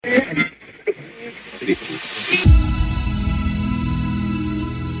Hello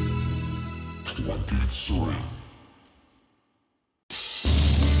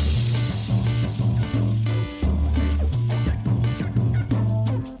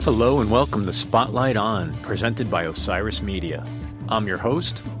and welcome to Spotlight On, presented by Osiris Media. I'm your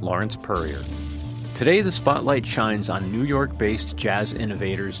host, Lawrence Purrier. Today the spotlight shines on New York-based jazz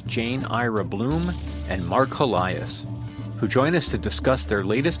innovators Jane Ira Bloom and Mark Helias, who join us to discuss their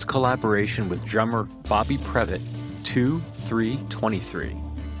latest collaboration with drummer Bobby Previtt,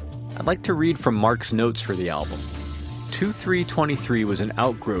 2-3-23. I'd like to read from Mark's notes for the album. 2-3-23 was an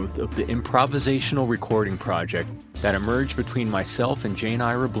outgrowth of the improvisational recording project that emerged between myself and Jane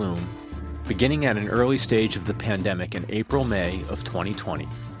Ira Bloom, beginning at an early stage of the pandemic in April-May of 2020.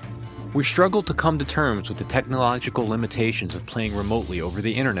 We struggled to come to terms with the technological limitations of playing remotely over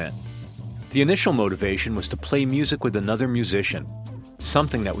the internet. The initial motivation was to play music with another musician,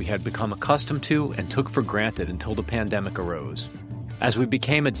 something that we had become accustomed to and took for granted until the pandemic arose. As we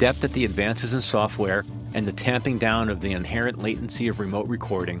became adept at the advances in software and the tamping down of the inherent latency of remote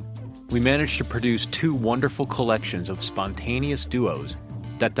recording, we managed to produce two wonderful collections of spontaneous duos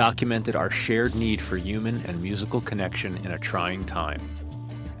that documented our shared need for human and musical connection in a trying time.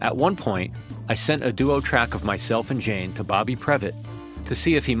 At one point, I sent a duo track of myself and Jane to Bobby Previtt to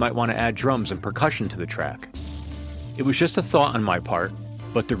see if he might want to add drums and percussion to the track. It was just a thought on my part,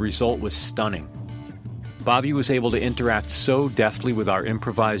 but the result was stunning. Bobby was able to interact so deftly with our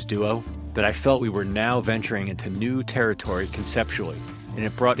improvised duo that I felt we were now venturing into new territory conceptually, and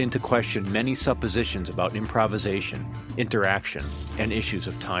it brought into question many suppositions about improvisation, interaction, and issues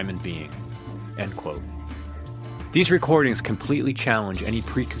of time and being." End quote. These recordings completely challenge any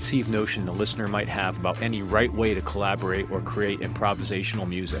preconceived notion the listener might have about any right way to collaborate or create improvisational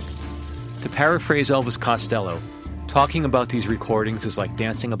music. To paraphrase Elvis Costello, talking about these recordings is like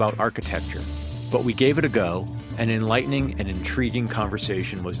dancing about architecture, but we gave it a go. An enlightening and intriguing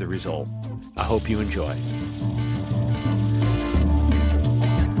conversation was the result. I hope you enjoy.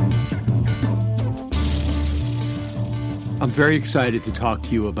 I'm very excited to talk to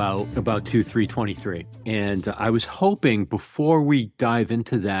you about 2-3-23. And I was hoping before we dive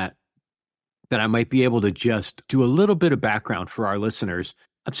into that I might be able to just do a little bit of background for our listeners.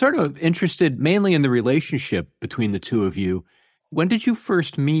 I'm sort of interested mainly in the relationship between the two of you. When did you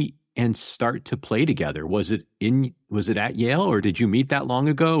first meet and start to play together? Was it at Yale, or did you meet that long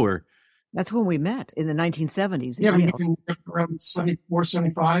ago? Or that's when we met in the 1970s. Yeah, we met around 74,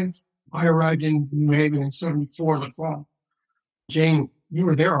 75. I arrived in New Haven in 74 in the fall. Jane, you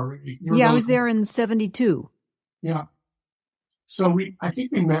were there already. I was there in 72. Yeah. So I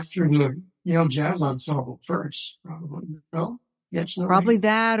think we met through the Yale Jazz Ensemble first, probably. No? Yes, no, probably right?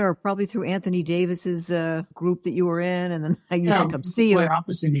 That, or probably through Anthony Davis's group that you were in, and then I used to come see you. We play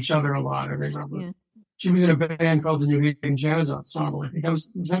opposite each other a lot, I remember. Yeah. She was in a band called the New Haven Jazz Ensemble. I think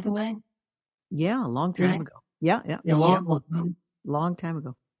was that the name? Yeah, a long time ago. Yeah, long time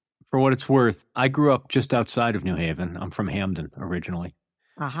ago. For what it's worth, I grew up just outside of New Haven. I'm from Hamden originally.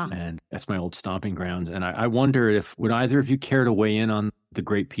 Uh-huh. And that's my old stomping ground. And I wonder would either of you care to weigh in on the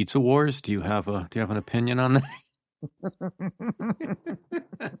Great Pizza Wars? Do you have an opinion on that?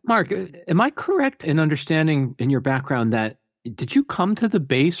 Mark, am I correct in understanding in your background that did you come to the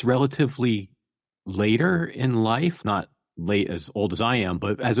bass relatively later in life? Not late as old as I am,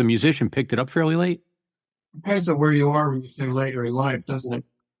 but as a musician picked it up fairly late? Depends on where you are when you say later in life, doesn't it?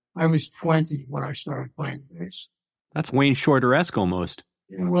 I was 20 when I started playing bass. That's Wayne Shorter-esque almost.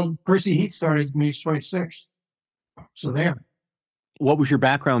 Yeah, well, Percy Heath started when he was 26. So there. What was your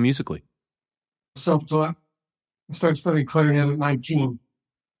background musically? Self-taught. I started studying clarinet at 19.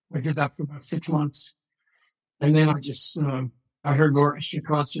 I did that for about 6 months. And then I heard an orchestra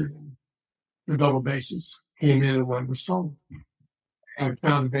concert and the double basses came in and one was sold. I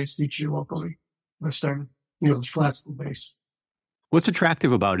found a bass teacher locally. I started, the classical bass. What's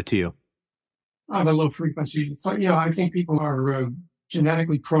attractive about it to you? The low frequencies. It's like, I think people are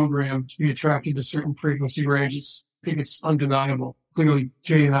genetically programmed to be attracted to certain frequency ranges. I think it's undeniable. Clearly,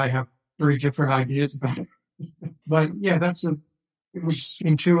 Jay and I have very different ideas about it. But yeah, it was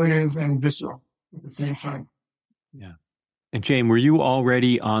intuitive and visceral at the same time. Yeah. And Jane, were you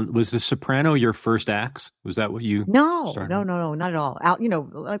already was the soprano your first axe? Was that what you started? No, not at all.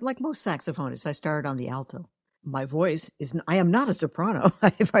 Like most saxophonists, I started on the alto. My voice I am not a soprano.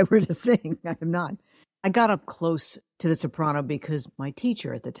 If I were to sing, I am not. I got up close to the soprano because my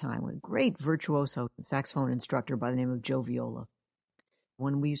teacher at the time, a great virtuoso saxophone instructor by the name of Joe Viola,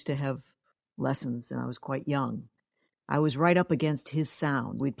 when we used to have lessons and I was quite young, I was right up against his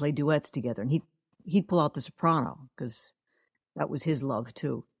sound. We'd play duets together and he'd pull out the soprano because that was his love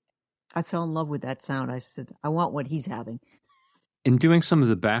too. I fell in love with that sound. I said, I want what he's having. In doing some of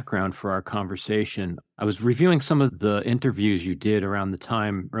the background for our conversation, I was reviewing some of the interviews you did around the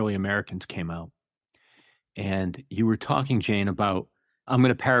time Early Americans came out. And you were talking, Jane, about, I'm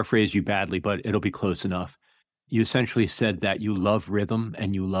going to paraphrase you badly, but it'll be close enough. You essentially said that you love rhythm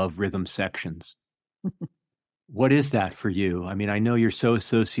and you love rhythm sections. What is that for you? I mean, I know you're so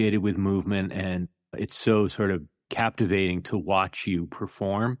associated with movement and it's so sort of captivating to watch you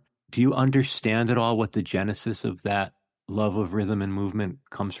perform. Do you understand at all what the genesis of that love of rhythm and movement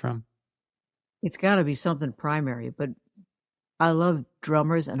comes from? It's got to be something primary, but I love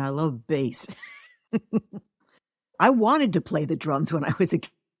drummers and I love bass. I wanted to play the drums when I was a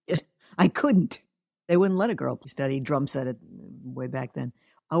kid. I couldn't. They wouldn't let a girl study drum set way back then.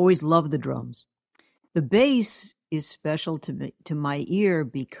 I always loved the drums. The bass is special to me, to my ear,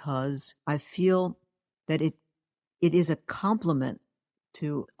 because I feel that it is a complement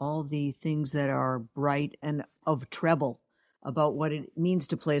to all the things that are bright and of treble about what it means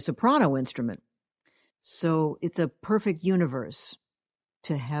to play a soprano instrument. So it's a perfect universe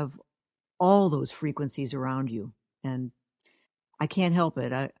to have all those frequencies around you. And I can't help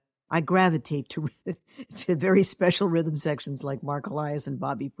it. I gravitate to very special rhythm sections like Mark Helias and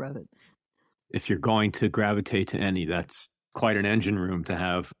Bobby Previtt. If you're going to gravitate to any, that's quite an engine room to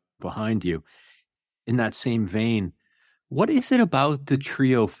have behind you. In that same vein, what is it about the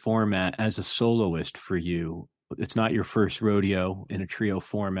trio format as a soloist for you? It's not your first rodeo in a trio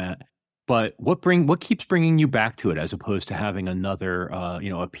format, but what keeps bringing you back to it as opposed to having another,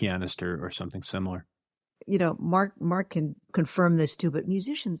 a pianist or something similar? Mark can confirm this too, but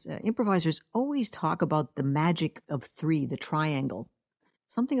musicians, improvisers always talk about the magic of three, the triangle.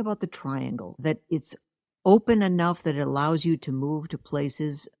 Something about the triangle, that it's open enough that it allows you to move to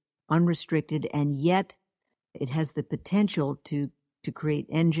places unrestricted, and yet it has the potential to create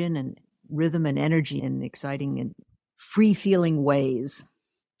engine and rhythm and energy in exciting and free-feeling ways.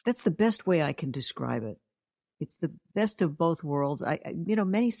 That's the best way I can describe it. It's the best of both worlds.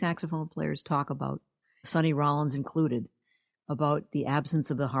 Many saxophone players talk about, Sonny Rollins included, about the absence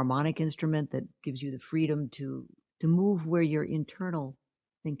of the harmonic instrument that gives you the freedom to move where your internal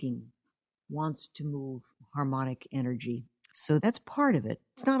thinking wants to move harmonic energy. So that's part of it.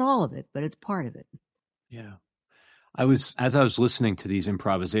 It's not all of it, but it's part of it. Yeah. As I was listening to these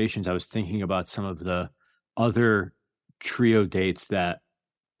improvisations, I was thinking about some of the other trio dates that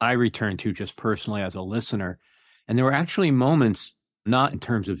I returned to just personally as a listener. And there were actually moments, not in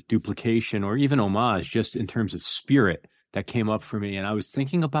terms of duplication or even homage, just in terms of spirit that came up for me. And I was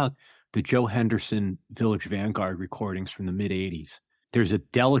thinking about the Joe Henderson Village Vanguard recordings from the mid 80s. There's a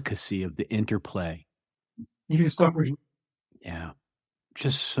delicacy of the interplay. You can stop reading. Yeah.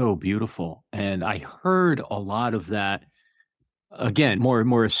 Just so beautiful. And I heard a lot of that, again,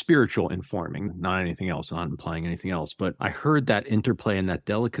 more spiritual informing, not anything else, not implying anything else, but I heard that interplay and that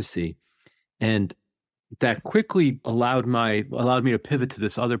delicacy. And that quickly allowed me to pivot to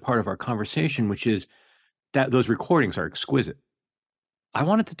this other part of our conversation, which is that those recordings are exquisite. I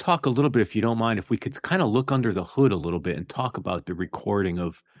wanted to talk a little bit, if you don't mind, if we could kind of look under the hood a little bit and talk about the recording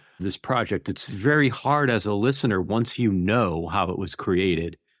of this project. It's very hard as a listener, once you know how it was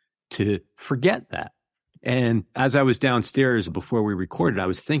created, to forget that. And as I was downstairs before we recorded, I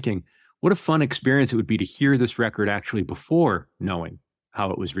was thinking, what a fun experience it would be to hear this record actually before knowing how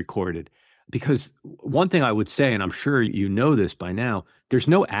it was recorded. Because one thing I would say, and I'm sure you know this by now, there's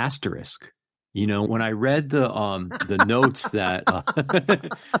no asterisk. When I read the notes that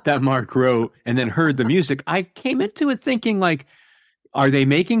that Mark wrote and then heard the music, I came into it thinking, like, are they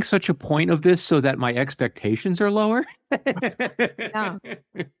making such a point of this so that my expectations are lower? Yeah.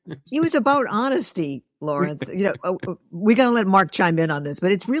 It was about honesty, Lawrence. We got to let Mark chime in on this,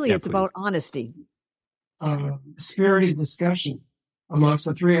 but it's please. about honesty. Spirited discussion amongst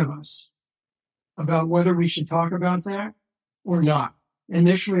the three of us about whether we should talk about that or not.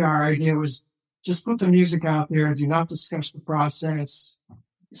 Initially, our idea was just put the music out there and do not discuss the process.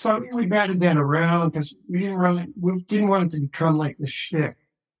 So we batted that around because we didn't want it to become like the shtick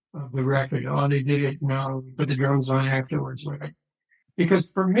of the record. Oh, they did it. No, we put the drums on afterwards. Right? Because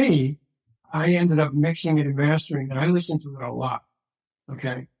for me, I ended up mixing it and mastering it. I listened to it a lot.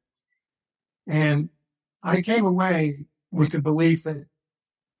 Okay. And I came away with the belief that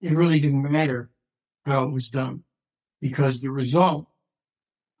it really didn't matter how it was done because the result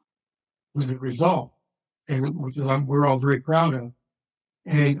was the result, and which we're all very proud of.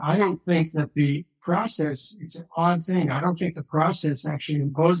 And I don't think that the process, it's an odd thing. I don't think the process actually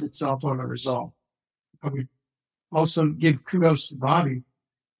imposed itself on the result. I would also give kudos to Bobby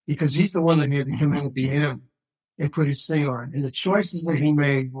because he's the one that had to come in at the end and put his thing on. And the choices that he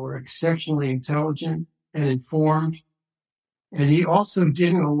made were exceptionally intelligent and informed. And he also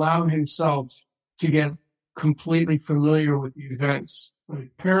didn't allow himself to get completely familiar with the events. But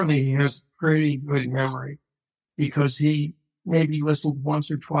apparently he has pretty good memory because he maybe listened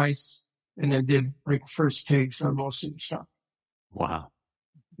once or twice and then did like first takes on most of the stuff. Wow.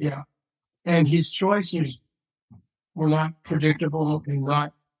 Yeah. And his choices were not predictable and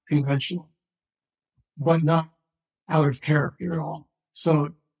not conventional, but not out of character at all.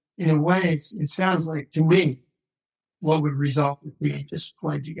 So in a way, it sounds like to me what would result if we just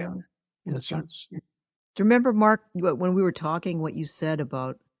played together in a sense. Do you remember, Mark, when we were talking, what you said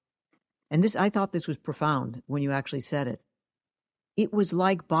about, and this, I thought this was profound when you actually said it. It was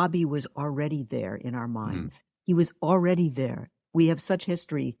like Bobby was already there in our minds. Mm. He was already there. We have such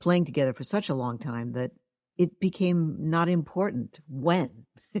history playing together for such a long time that it became not important when,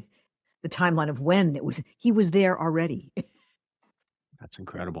 the timeline of when he was there already. That's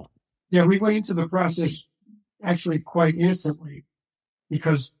incredible. Yeah, we went into the process actually quite innocently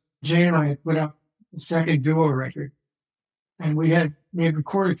because Jay and I had put out the second duo record and we had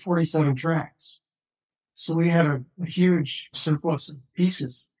recorded 47 tracks. So we had a huge surplus of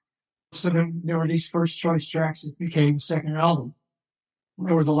pieces. So then there were these first choice tracks that became the second album.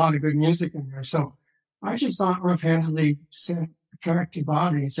 There was a lot of good music in there. So I just thought offhandedly sent a track to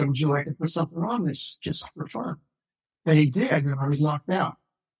Bobby and said, would you like to put something on this just for fun? And he did, and I was knocked out.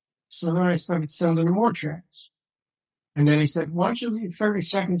 So then I started sending him more tracks. And then he said, why don't you leave 30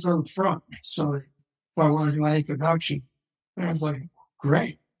 seconds on the front? So if I want to do any production. And I was like,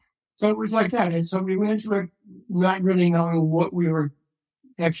 great. So it was like that. And so we went into it not really knowing what we were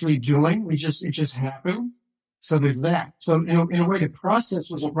actually doing. It just happened. So there's that. So in a way, the process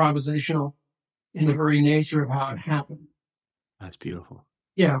was improvisational in the very nature of how it happened. That's beautiful.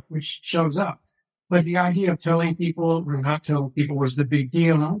 Yeah, which shows up. But the idea of telling people or not telling people was the big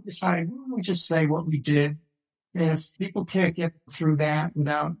deal. And I decided, why don't we just say what we did? And if people can't get through that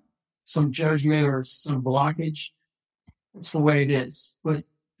without some judgment or some blockage, it's the way it is. But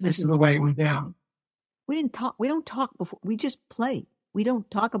this is the way it went down. We don't talk before. We just play. We don't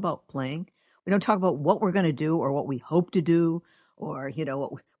talk about playing. We don't talk about what we're going to do or what we hope to do or,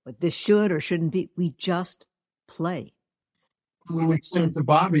 what this should or shouldn't be. We just play. When we sent it to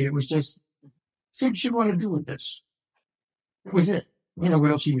Bobby, it was just, so what you want to do with this? That was it. What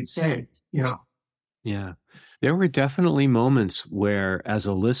else you would say, Yeah. There were definitely moments where, as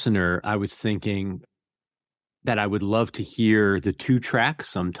a listener, I was thinking that I would love to hear the two tracks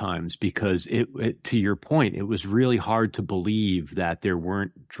sometimes because it to your point, it was really hard to believe that there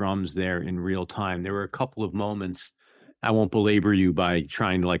weren't drums there in real time. There were a couple of moments, I won't belabor you by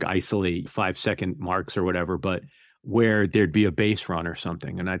trying to isolate 5-second marks or whatever, but where there'd be a bass run or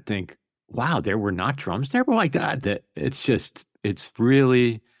something. And I'd think, wow, there were not drums there? But like that it's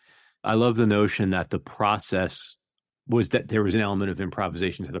really, I love the notion that the process was that there was an element of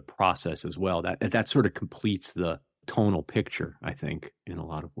improvisation to the process as well. That sort of completes the tonal picture, I think, in a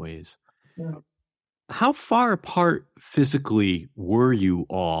lot of ways. Yeah. How far apart physically were you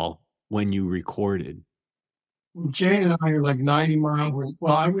all when you recorded? Jane and I are like 90 miles.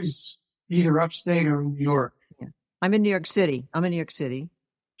 Well, I was either upstate or in New York. Yeah. I'm in New York City.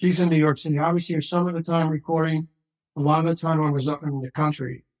 She's in New York City. I was here some of the time recording. A lot of the time I was up in the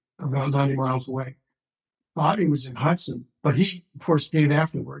country, about 90 miles away. Bobby was in Hudson, but he, of course, stayed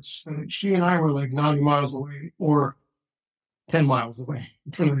afterwards. She and I were like 90 miles away or 10 miles away.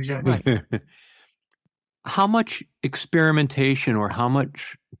 How much experimentation or how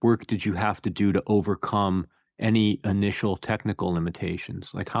much work did you have to do to overcome any initial technical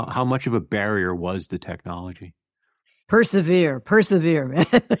limitations? Like how much of a barrier was the technology? Persevere, man.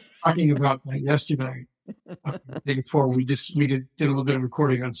 Talking about that yesterday, before we did a little bit of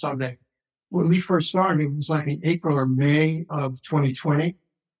recording on Sunday. When we first started, it was like in April or May of 2020.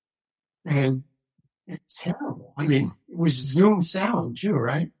 And it's terrible. I mean, it was Zoom sound too,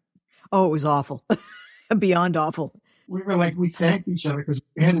 right? Oh, it was awful. Beyond awful. We thanked each other because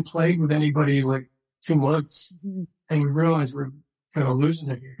we hadn't played with anybody in like 2 months. Mm-hmm. And we realized we're kind of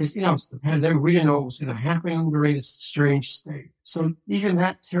losing it here. Because, it's the pandemic. We didn't know what was going to happen. We're in a strange state. So even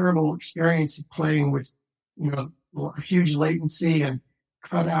that terrible experience of playing with, huge latency and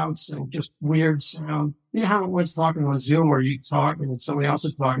cutouts and just weird sound. You know how it was talking on Zoom where you talk and then somebody else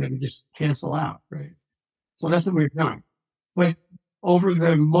is talking and you just cancel out, right? So that's what we've done. But over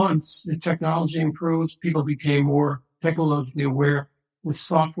the months, the technology improved. People became more technologically aware. The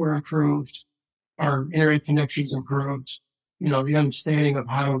software improved. Our internet connections improved. The understanding of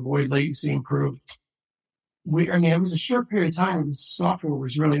how to avoid latency improved. it was a short period of time when the software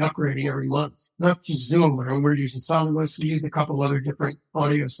was really upgrading every month, not just Zoom. We're using SolidWorks. We used a couple other different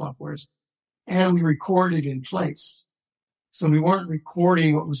audio softwares, and we recorded in place. So we weren't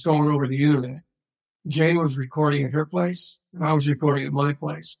recording what was going over the internet. Jane was recording at her place, and I was recording at my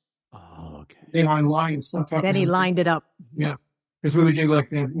place. Oh, okay. Then I lined stuff up. Then he lined it up. Yeah. Because we would do like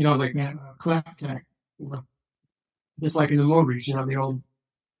that, like that clap tag, just like in the movies, the old.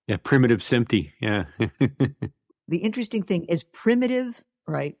 Yeah, primitive SMPTE. Yeah. The interesting thing is primitive,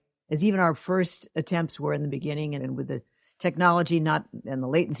 right? As even our first attempts were in the beginning, and with the technology and the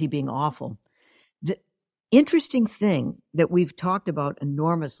latency being awful. The interesting thing that we've talked about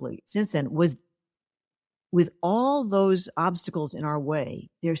enormously since then was, with all those obstacles in our way,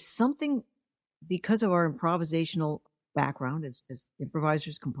 there's something, because of our improvisational background as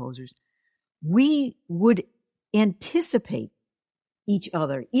improvisers, composers, we would anticipate each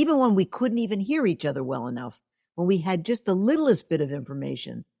other, even when we couldn't even hear each other well enough. When we had just the littlest bit of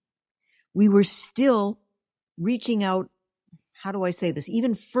information, we were still reaching out, how do I say this,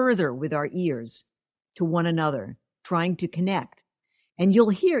 even further with our ears to one another, trying to connect. And you'll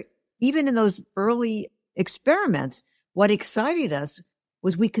hear, even in those early experiments, what excited us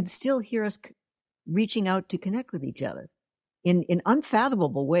was we could still hear us reaching out to connect with each other in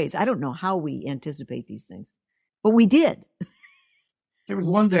unfathomable ways. I don't know how we anticipate these things, but we did. There was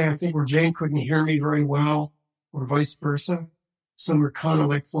one day, I think, where Jane couldn't hear me very well, or vice versa. So we're kind of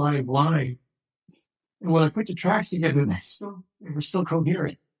like flying blind. And when I put the tracks together, they were still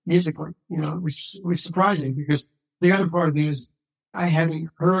coherent musically. It was surprising, because the other part of it is I hadn't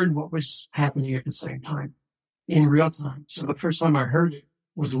heard what was happening at the same time in real time. So the first time I heard it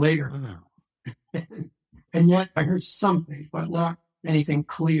was later. And yet I heard something, but not anything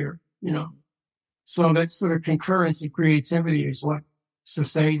clear, So that sort of concurrence and creativity is what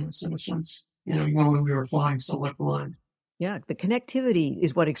sustained us in a sense, when we were flying so like blind. Yeah, the connectivity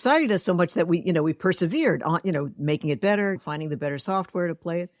is what excited us so much that we persevered on, making it better, finding the better software to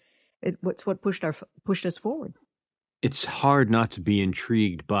play it. It's what pushed us forward. It's hard not to be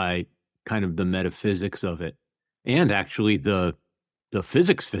intrigued by kind of the metaphysics of it, and actually the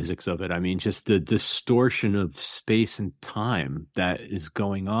physics of it. I mean, just the distortion of space and time that is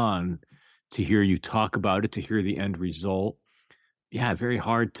going on. To hear you talk about it, to hear the end result, yeah, very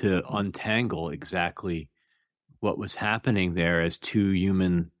hard to untangle exactly what was happening there as two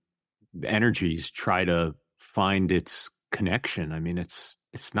human energies try to find its connection. I mean, it's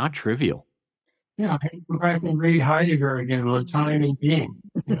not trivial. Yeah, I go back and read Heidegger again on time and being.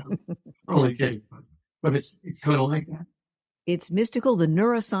 Only kidding, but it's kind of like that. It's mystical, the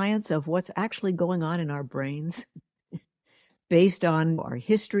neuroscience of what's actually going on in our brains, based on our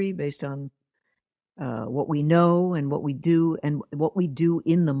history, based on what we know and what we do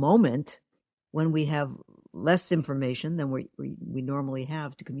in the moment when we have less information than we normally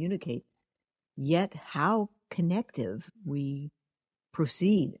have to communicate. Yet how connective we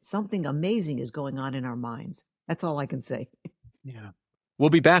proceed. Something amazing is going on in our minds. That's all I can say. Yeah. We'll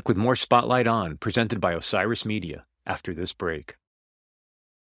be back with more Spotlight On, presented by Osiris Media, after this break.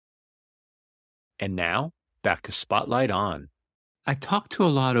 And now, back to Spotlight On. I talked to a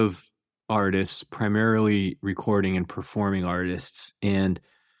lot of artists, primarily recording and performing artists, and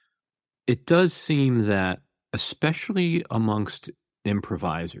it does seem that, especially amongst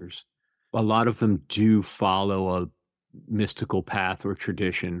improvisers, a lot of them do follow a mystical path or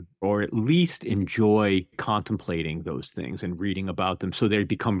tradition, or at least enjoy contemplating those things and reading about them, so they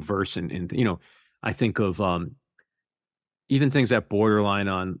become versant in, I think of even things that borderline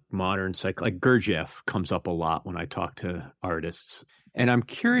on modern psych, like Gurdjieff comes up a lot when I talk to artists. And I'm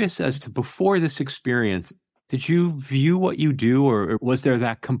curious as to, before this experience, did you view what you do, or was there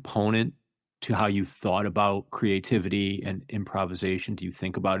that component to how you thought about creativity and improvisation? Do you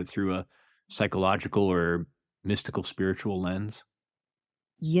think about it through a psychological or mystical, spiritual lens?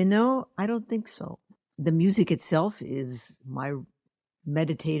 I don't think so. The music itself is my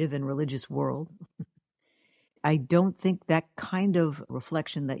meditative and religious world. I don't think that kind of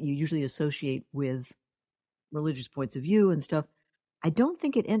reflection that you usually associate with religious points of view and stuff, I don't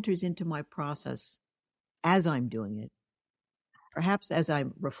think it enters into my process as I'm doing it. Perhaps as I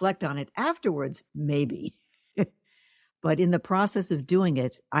reflect on it afterwards, maybe. But in the process of doing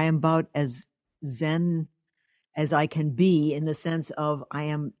it, I am about as zen as I can be, in the sense of I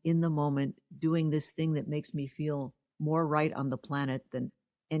am in the moment doing this thing that makes me feel more right on the planet than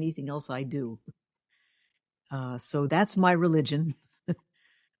anything else I do. So that's my religion.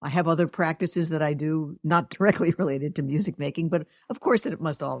 I have other practices that I do, not directly related to music making, but of course that it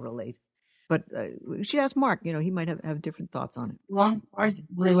must all relate. But we should ask Mark, he might have different thoughts on it. Well, I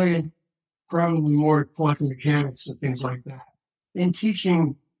related probably more quantum mechanics and things like that. In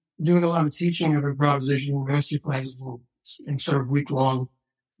teaching, doing a lot of teaching of improvisation in master classes and sort of week-long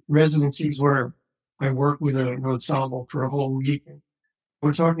residencies where I work with an ensemble for a whole week.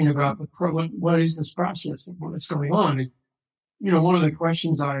 We're talking about what is this process and what's going on. And, one of the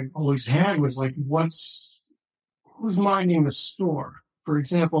questions I always had was like, who's minding the store? For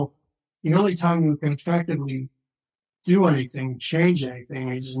example, the only time you can effectively do anything, change anything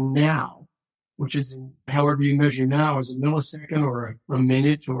is now, which is however you measure now as a millisecond or a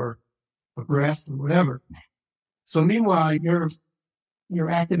minute or a breath or whatever. So meanwhile, you're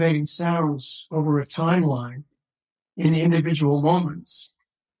activating sounds over a timeline in individual moments.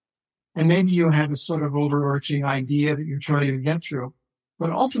 And maybe you have a sort of overarching idea that you're trying to get through. But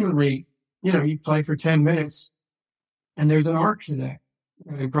ultimately, you play for 10 minutes and there's an arc to that,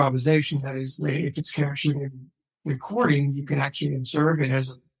 an improvisation. That is, if it's captured in recording, you can actually observe it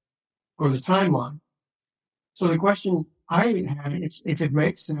on the timeline. So the question I had is if it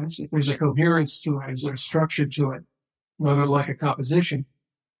makes sense, if there's a coherence to it, is there a structure to it, whether like a composition,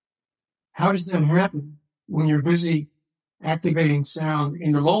 how does that happen when you're busy activating sound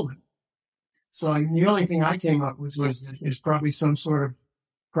in the moment? So the only thing I came up with was that there's probably some sort of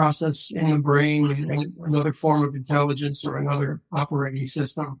process in the brain and another form of intelligence or another operating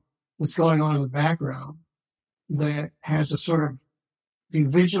system that's going on in the background that has a sort of the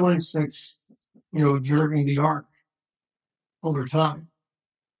vigilance that's, observing the arc over time.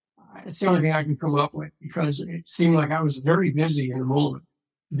 It's the only thing I can come up with because it seemed like I was very busy in the moment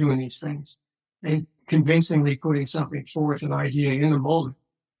doing these things and convincingly putting something forth, an idea in the moment.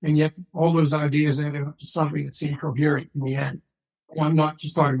 And yet all those ideas added up to something that seemed coherent in the end. And I'm not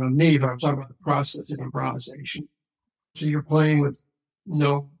just talking about me, but I'm talking about the process of improvisation. So you're playing with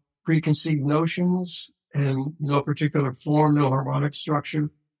no preconceived notions and no particular form, no harmonic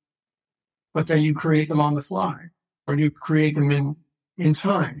structure, but then you create them on the fly or you create them in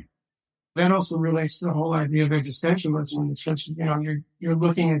time. That also relates to the whole idea of existentialism in the sense that, you're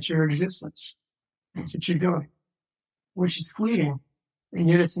looking at your existence. That's what you're doing, which is fleeting, and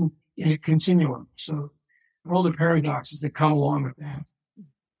yet it's in a continuum. So all the paradoxes that come along with that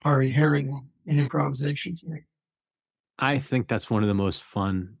are inherent in improvisation to me. I think that's one of the most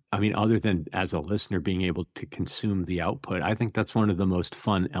fun. I mean, other than as a listener being able to consume the output, I think that's one of the most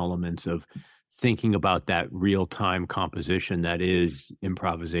fun elements of thinking about that real-time composition that is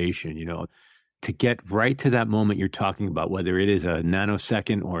improvisation, to get right to that moment you're talking about, whether it is a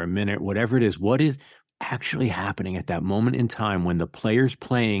nanosecond or a minute, whatever it is, what is actually happening at that moment in time when the player's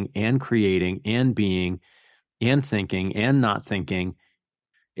playing and creating and being and thinking and not thinking.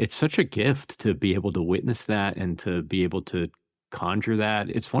 It's such a gift to be able to witness that and to be able to conjure that.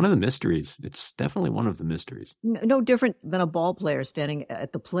 It's one of the mysteries. It's definitely one of the mysteries. No different than a ball player standing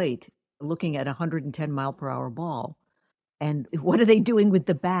at the plate looking at a 110 mile per hour ball. And what are they doing with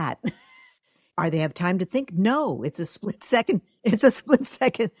the bat? Are they have time to think? No, it's a split second. It's a split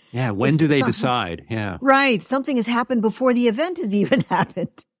second. Yeah. When do they decide? Yeah. Right. Something has happened before the event has even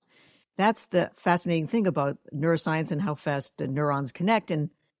happened. That's the fascinating thing about neuroscience and how fast neurons connect,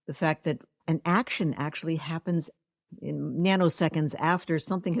 and the fact that an action actually happens in nanoseconds after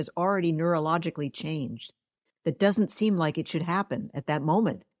something has already neurologically changed. That doesn't seem like it should happen at that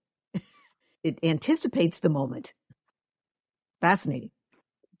moment. It anticipates the moment. Fascinating.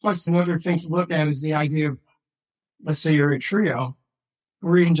 Plus, another thing to look at is the idea of, let's say you're a trio,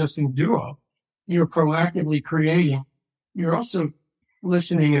 or even just in duo, you're proactively creating. You're also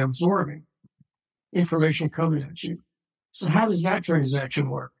listening and absorbing information coming at you. So how does that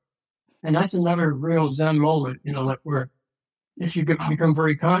transaction work? And that's another real Zen moment, where if you become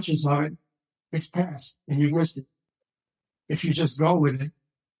very conscious of it, it's past and you missed it. If you just go with it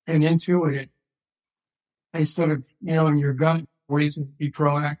and intuit it, instead of, in your gut, ways to be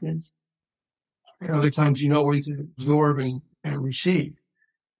proactive. And other times, ways to absorb and receive.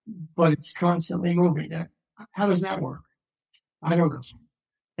 But it's constantly moving. How does that work? I don't know.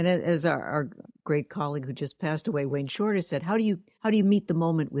 And as our great colleague who just passed away, Wayne Shorter, said, how do you meet the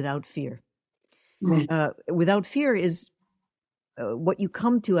moment without fear? Right. Without fear is what you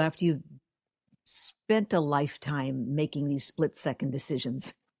come to after you've spent a lifetime making these split-second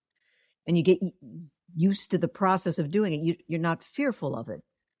decisions. And you get used to the process of doing it. You're not fearful of it.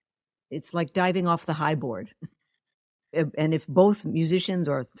 It's like diving off the high board. And if both musicians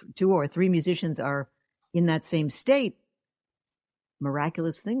or two or three musicians are in that same state,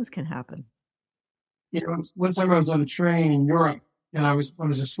 miraculous things can happen. One time I was on a train in Europe, and I was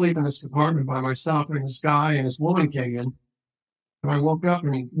asleep in this compartment by myself, and this guy and this woman came in. And I woke up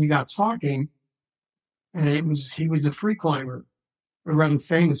and we got talking, and he was a free climber. a rather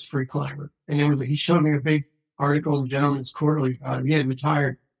famous free climber. And he showed me a big article in Gentleman's Quarterly about him. He had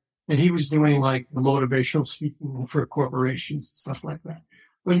retired, and he was doing like the motivational speaking for corporations and stuff like that.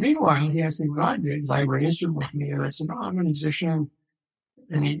 But meanwhile, he asked me what I did. I bring an instrument with me, and I said, "Oh, I'm a musician."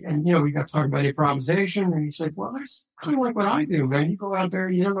 And we got talking about improvisation, and he said, "Well, that's kind of like what I do, man. You go out there,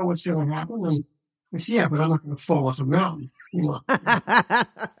 you don't know what's going to happen." And I said, "Yeah, but I'm not going to fall off a mountain."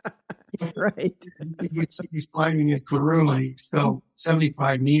 Right. He's climbing in Peru, and he fell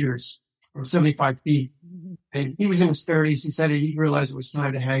 75 meters or 75 feet. And he was in his 30s. He said he realized it was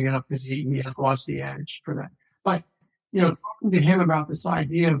time to hang it up because he had lost the edge for that. But, talking to him about this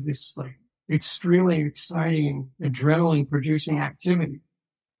idea of this like extremely exciting adrenaline producing activity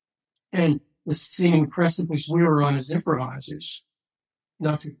and the seeming precipice we were on as improvisers,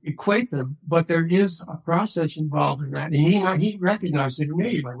 not to equate them, but there is a process involved in that. And he recognized it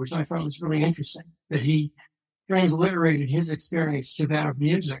immediately, which I thought was really interesting, that he transliterated his experience to that of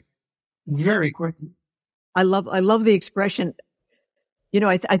music very quickly. I love the expression.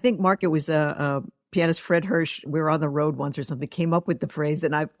 I think, Mark, it was a pianist, Fred Hirsch. We were on the road once or something, came up with the phrase,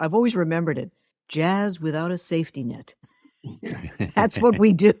 and I've always remembered it: jazz without a safety net. That's what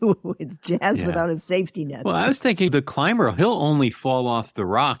we do. It's jazz without a safety net. Well, I was thinking the climber, he'll only fall off the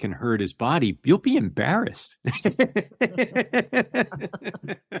rock and hurt his body. You'll be embarrassed.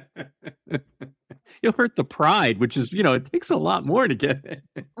 You'll hurt the pride, which is, it takes a lot more to get it.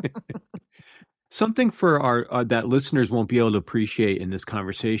 Something for our that listeners won't be able to appreciate in this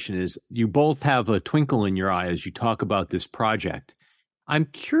conversation is you both have a twinkle in your eye as you talk about this project. I'm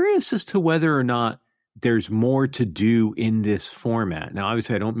curious as to whether or not there's more to do in this format. Now,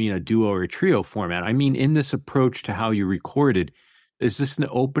 obviously, I don't mean a duo or a trio format. I mean, in this approach to how you recorded, is this an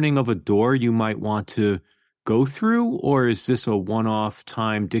opening of a door you might want to go through, or is this a one-off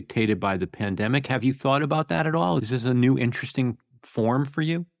time dictated by the pandemic? Have you thought about that at all? Is this a new, interesting form for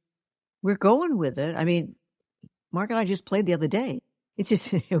you? We're going with it. I mean, Mark and I just played the other day. It's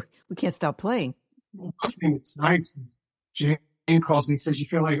just, we can't stop playing. Well, I think it's nice. Jane calls me and says,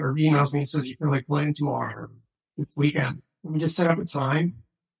 or emails me and says, you feel like playing tomorrow or this weekend. And we just set up a time.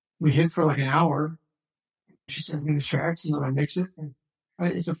 We hit for like an hour. She sends me the tracks and then I mix it. And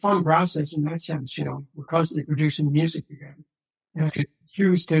it's a fun process in that sense. We're constantly producing music together. And I could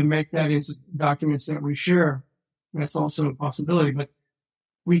choose to make that into documents that we share. That's also a possibility. But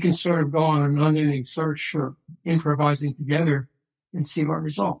we can sort of go on an unending search for improvising together and see what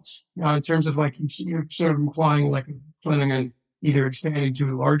results. Now, in terms of like, you're sort of implying like planning on either expanding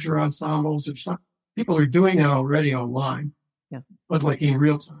to larger ensembles or something. People are doing that already online, but like in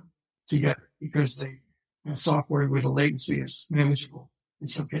real time together because they have software with the latency is manageable in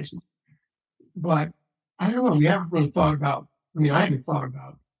some cases. But I don't know. We haven't really thought about, I haven't thought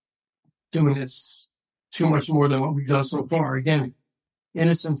about doing this too much more than what we've done so far. Again,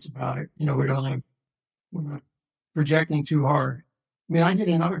 innocence about it. We're not projecting too hard. I did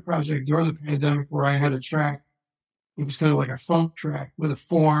another project during the pandemic where I had a track. It was kind of like a funk track with a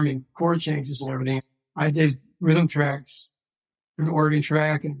form and chord changes and everything. I did rhythm tracks, an organ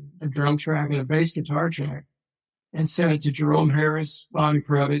track and a drum track and a bass guitar track and sent it to Jerome Harris, Bobby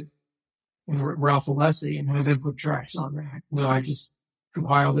Previtt, and Ralph Alessi and had them put tracks on that. I just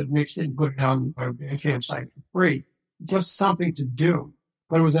compiled it, mixed it, and put it on my Bandcamp site for free. Just something to do.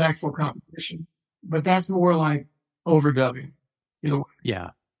 But it was an actual competition. But that's more like overdubbing,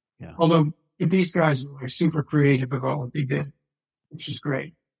 Yeah. Although these guys were super creative about what they did, which is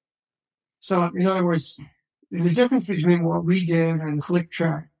great. So, in other words, there's a difference between what we did and the click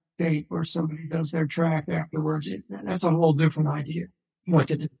track tape where somebody does their track afterwards. That's a whole different idea. What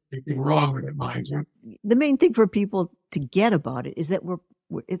did anything wrong with it, mind you? The main thing for people to get about it is that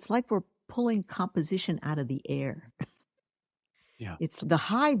it's like we're pulling composition out of the air. Yeah. It's the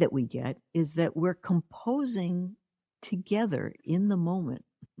high that we get is that we're composing together in the moment.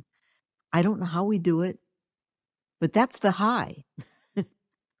 I don't know how we do it, but that's the high.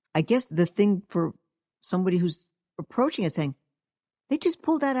 I guess the thing for somebody who's approaching it saying, they just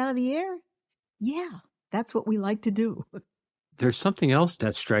pulled that out of the air? Yeah, that's what we like to do. There's something else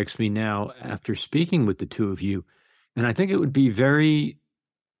that strikes me now after speaking with the two of you, and I think it would be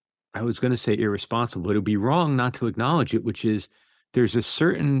I was going to say irresponsible, but it would be wrong not to acknowledge it, which is there's a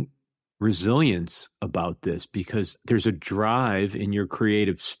certain resilience about this because there's a drive in your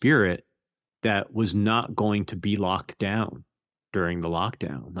creative spirit that was not going to be locked down during the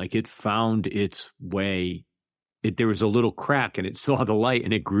lockdown. Like it found its way. There was a little crack and it saw the light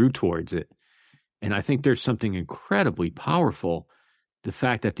and it grew towards it. And I think there's something incredibly powerful, the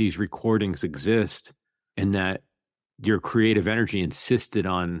fact that these recordings exist and that your creative energy insisted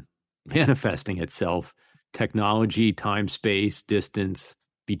on manifesting itself technology, time, space, distance,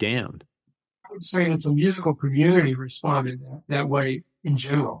 be damned. I would say that the musical community responded that way in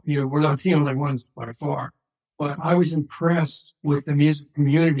general. We're not the only ones by far, but I was impressed with the music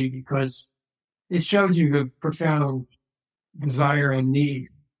community because it shows you the profound desire and need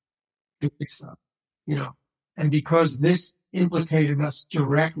to fix stuff, and because this implicated us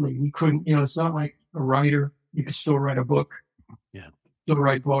directly, we couldn't, it's not like a writer, you can still write a book, still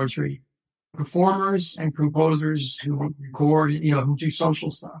write poetry. Performers and composers who record, who do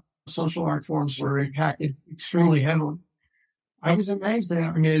social stuff, social art forms were impacted extremely heavily. I was amazed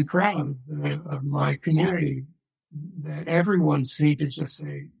and proud of my community that everyone seemed to just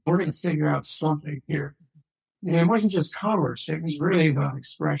say, we're going to figure out something here. It wasn't just commerce. It was really about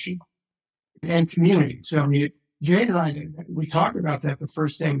expression and community. So, Jade and I, we talked about that the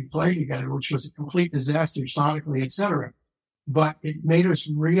first day we played together, which was a complete disaster sonically, etc. But it made us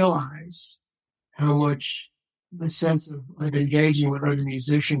realize how much the sense of engaging with other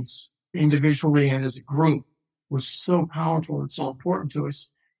musicians individually and as a group was so powerful and so important to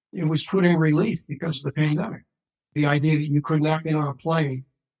us. It was putting relief because of the pandemic. The idea that you could not get on a plane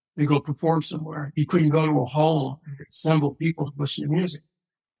and go perform somewhere. You couldn't go to a hall and assemble people to listen to music.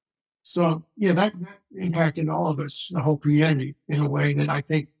 So, that impacted all of us, the whole community, in a way that I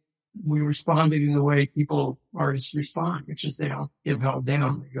think we responded in the way artists respond, which is they don't get held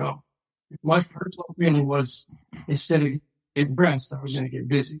down, they go. My first feeling was, instead of getting rest, I was going to get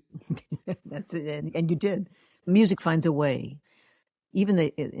busy. That's it, and you did. Music finds a way. Even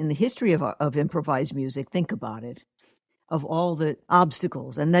in the history of improvised music, think about it, of all the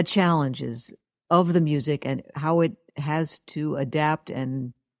obstacles and the challenges of the music and how it has to adapt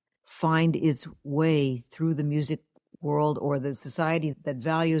and find its way through the music world or the society that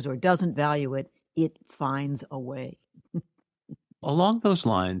values or doesn't value it, it finds a way. Along those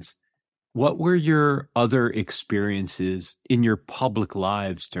lines, what were your other experiences in your public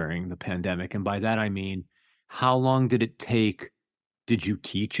lives during the pandemic? And by that, I mean, how long did it take? Did you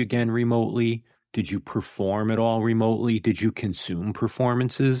teach again remotely? Did you perform at all remotely? Did you consume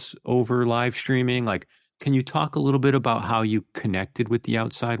performances over live streaming? Can you talk a little bit about how you connected with the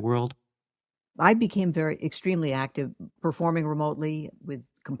outside world? I became extremely active performing remotely with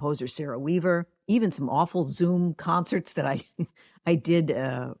composer Sarah Weaver, even some awful Zoom concerts that I did.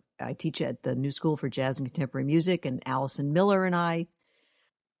 I teach at the New School for Jazz and Contemporary Music, and Allison Miller and I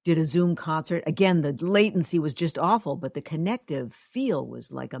did a Zoom concert. Again, the latency was just awful, but the connective feel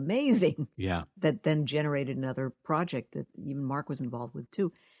was amazing. Yeah. That then generated another project that even Mark was involved with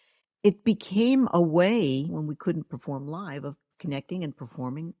too. It became a way, when we couldn't perform live, of connecting and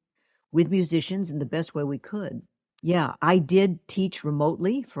performing with musicians in the best way we could. Yeah, I did teach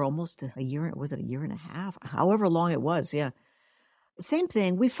remotely for almost a year. Was it a year and a half? However long it was, yeah. Same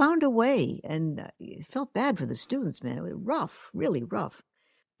thing. We found a way, and it felt bad for the students, man. It was rough, really rough.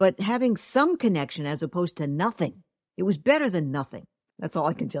 But having some connection as opposed to nothing, it was better than nothing. That's all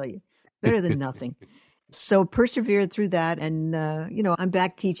I can tell you. Better than nothing. So persevered through that. And, I'm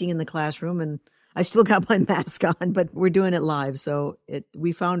back teaching in the classroom, and I still got my mask on, but we're doing it live. So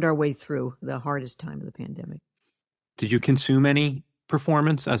we found our way through the hardest time of the pandemic. Did you consume any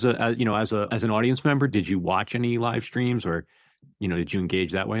performance as an audience member? Did you watch any live streams, or did you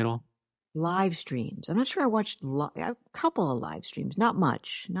engage that way at all? Live streams. I'm not sure I watched a couple of live streams. Not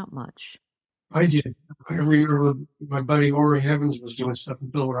much. I did. I remember my buddy Ori Evans was doing stuff in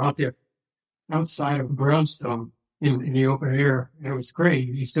Philadelphia outside of Brownstone in the open air. And it was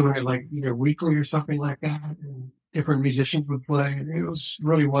great. He's doing it either weekly or something like that. And different musicians would play. And it was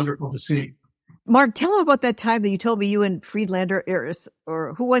really wonderful to see. Mark, tell them about that time that you told me you and Friedlander,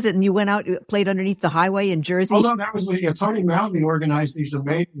 or who was it, and you went out, played underneath the highway in Jersey? Oh, no, that was Tony Mountain organized these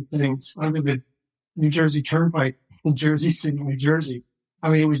amazing things under the New Jersey Turnpike in Jersey City, New Jersey.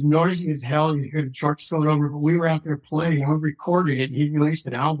 I mean, it was noisy as hell. You hear the trucks going over, but we were out there playing, and we recorded it. He released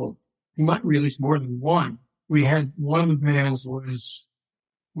an album. He might release more than one. We had one of the bands was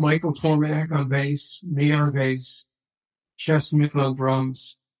Michael Formanek on bass, me on bass, Jeff Smith on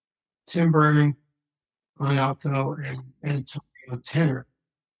drums, Tim Burning on alto, and Tony on tenor.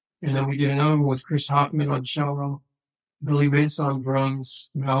 And then we did another one with Chris Hoffman on cello, Billy Bates on drums,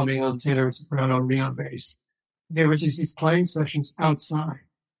 Melody on tenor, soprano, me on bass. There were just these playing sessions outside.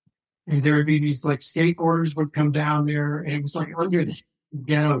 And there would be these skateboarders would come down there, and it was under the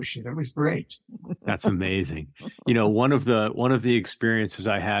ghetto shit. It was great. That's amazing. One of the experiences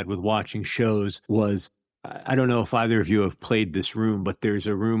I had with watching shows was, I don't know if either of you have played this room, but there's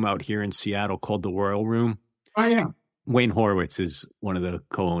a room out here in Seattle called the Royal Room. Oh, yeah. Wayne Horowitz is one of the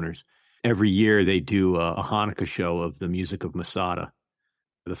co-owners. Every year they do a Hanukkah show of the music of Masada.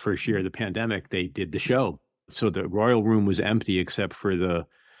 The first year of the pandemic, they did the show. So the Royal Room was empty except for the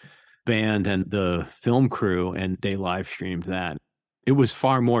band and the film crew, and they live streamed that. It was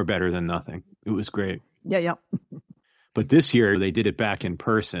far more better than nothing. It was great. Yeah. But this year they did it back in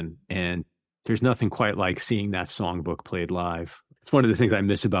person, and there's nothing quite like seeing that songbook played live. It's one of the things I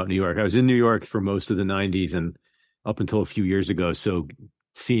miss about New York. I was in New York for most of the 90s and up until a few years ago. So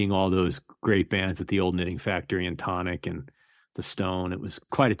seeing all those great bands at the old Knitting Factory and Tonic and the Stone, it was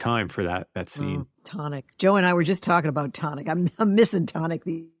quite a time for that scene. Tonic. Joe and I were just talking about Tonic. I'm missing Tonic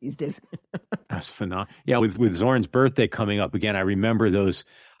these days. That's phenomenal. Yeah, with Zorn's birthday coming up again, I remember those.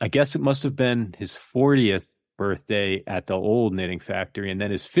 I guess it must have been his 40th birthday at the old Knitting Factory, and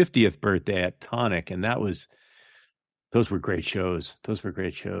then his 50th birthday at Tonic, and those were great shows.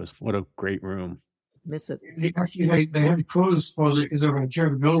 What a great room. Miss it. Actually, they had to close supposedly because they were going to tear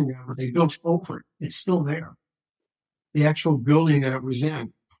the building down, but they built over it. It's still there. The actual building that it was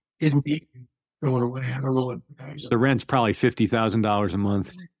in didn't be going away. I don't know what the rent's probably $50,000 a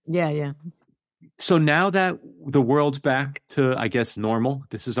month. Yeah. So now that the world's back to, I guess, normal,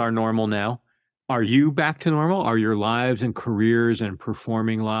 this is our normal now. Are you back to normal? Are your lives and careers and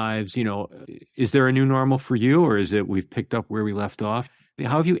performing lives, is there a new normal for you, or is it we've picked up where we left off?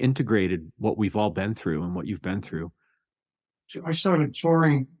 How have you integrated what we've all been through and what you've been through? So I started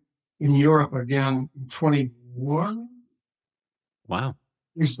touring in Europe again in 21. Wow.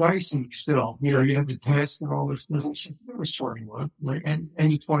 It's dicey still. You had the test and all this. It was 21,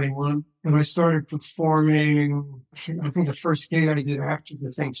 and 21. And I started performing, I think the first gig I did after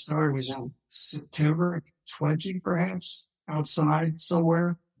the thing started was in September 20, perhaps, outside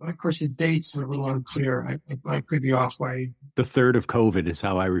somewhere. Of course, the dates are a little unclear. I could be off by... The third of COVID is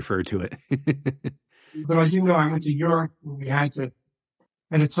how I refer to it. But I do know I went to Europe when we had to,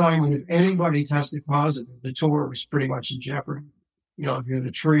 at a time when if anybody tested positive, the tour was pretty much in jeopardy. If you had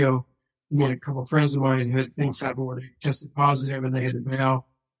a trio, you had a couple of friends of mine who had things happen where they tested positive and they had to bail.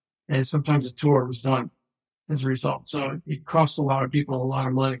 And sometimes the tour was done as a result. So it cost a lot of people a lot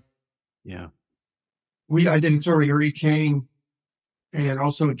of money. Yeah. I did a tour with Uri Kane and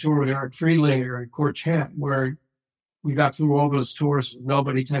also a tour with Eric Friedlander and Quartet, where we got through all those tours with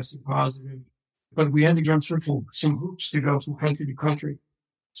nobody tested positive. But we had to jump through some hoops to go from country to country.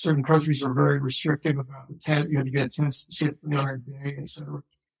 Certain countries are very restrictive about the test. You had to get a test shipped on a day, etc.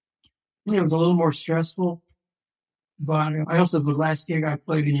 It was a little more stressful. But I also, the last gig I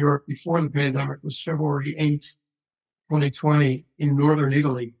played in Europe before the pandemic was February 8th, 2020 in northern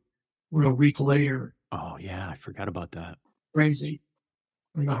Italy. We're a week later. Oh, yeah. I forgot about that. Crazy.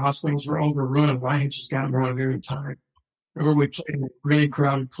 And the hospitals were overrun. I had just gotten around every time. Remember, we played in a really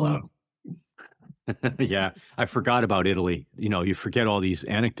crowded club. Yeah, I forgot about Italy. You forget all these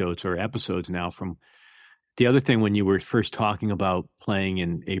anecdotes or episodes now from the other thing. When you were first talking about playing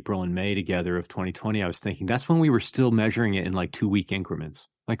in April and May together of 2020, I was thinking that's when we were still measuring it in like 2-week increments.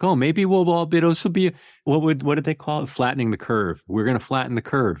 Like, oh, maybe we'll all be, this will be, what did they call it? Flattening the curve. We're going to flatten the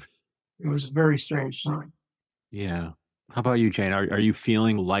curve. It was a very strange time. Yeah. How about you, Jane? Are you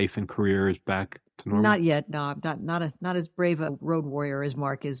feeling life and career is back to normal? Not yet. No, I'm not as brave a road warrior as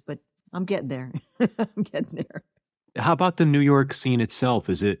Mark is, but I'm getting there. I'm getting there. How about the New York scene itself?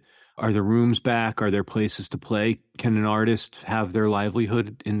 Are the rooms back? Are there places to play? Can an artist have their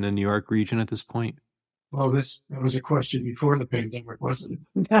livelihood in the New York region at this point? Well, that was a question before the pandemic, wasn't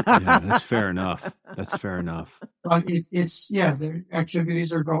it? Yeah, that's fair enough. The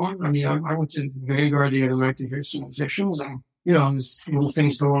activities are going. I mean, I went to Vanguard the other night to hear some musicians, and, there's little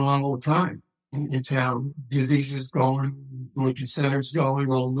things going on all the time in town. Disease is going, Lincoln Center's going,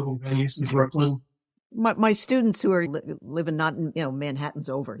 all little venues in Brooklyn. My students who are living not in Manhattan's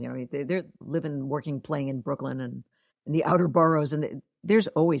over, they're living, working, playing in Brooklyn and in the outer boroughs, and there's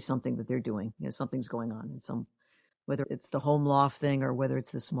always something that they're doing. Something's going on in whether it's the home loft thing or whether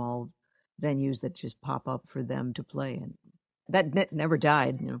it's the small venues that just pop up for them to play, and that never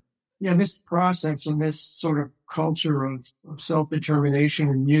died. Yeah, this process and this sort of culture of self-determination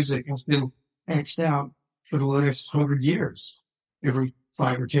in music has been etched out for the last 100 years. Every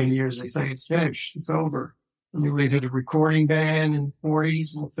 5 or 10 years, they say it's finished, it's over. And we did a recording ban in the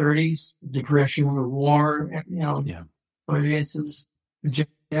 40s and the 30s, Depression, the war, Yeah. Finances, the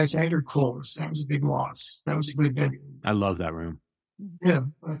Jazz Hater closed. That was a big loss. That was a good venue. I love that room. Yeah,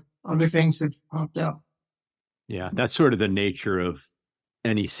 but other things have popped up. Yeah, that's sort of the nature of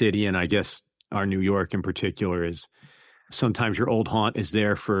any city, and I guess our New York in particular is sometimes your old haunt is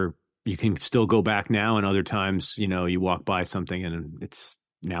there you can still go back now, and other times, you walk by something and it's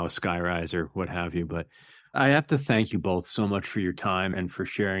now a skyrise or what have you. But I have to thank you both so much for your time and for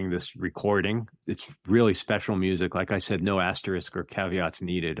sharing this recording. It's really special music. Like I said, no asterisk or caveats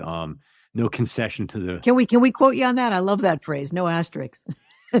needed. No concession to the... Can we quote you on that? I love that phrase. No asterisks.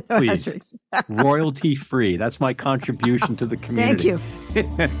 No Please. asterisks. Royalty free. That's my contribution to the community. Thank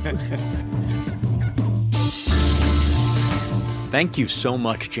you. Thank you so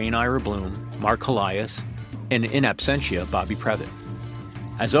much, Jane Ira Bloom, Mark Helias, and in absentia, Bobby Previtt.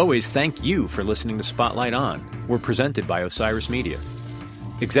 As always, thank you for listening to Spotlight On. We're presented by Osiris Media.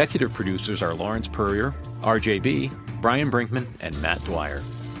 Executive producers are Lawrence Purrier, RJB, Brian Brinkman, and Matt Dwyer.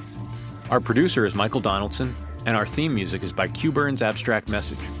 Our producer is Michael Donaldson, and our theme music is by Q Burn's Abstract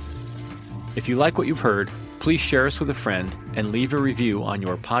Message. If you like what you've heard, please share us with a friend and leave a review on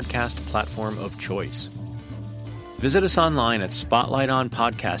your podcast platform of choice. Visit us online at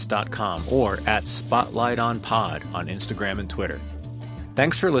spotlightonpodcast.com or at spotlightonpod on Instagram and Twitter.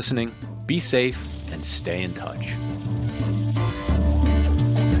 Thanks for listening, be safe, and stay in touch.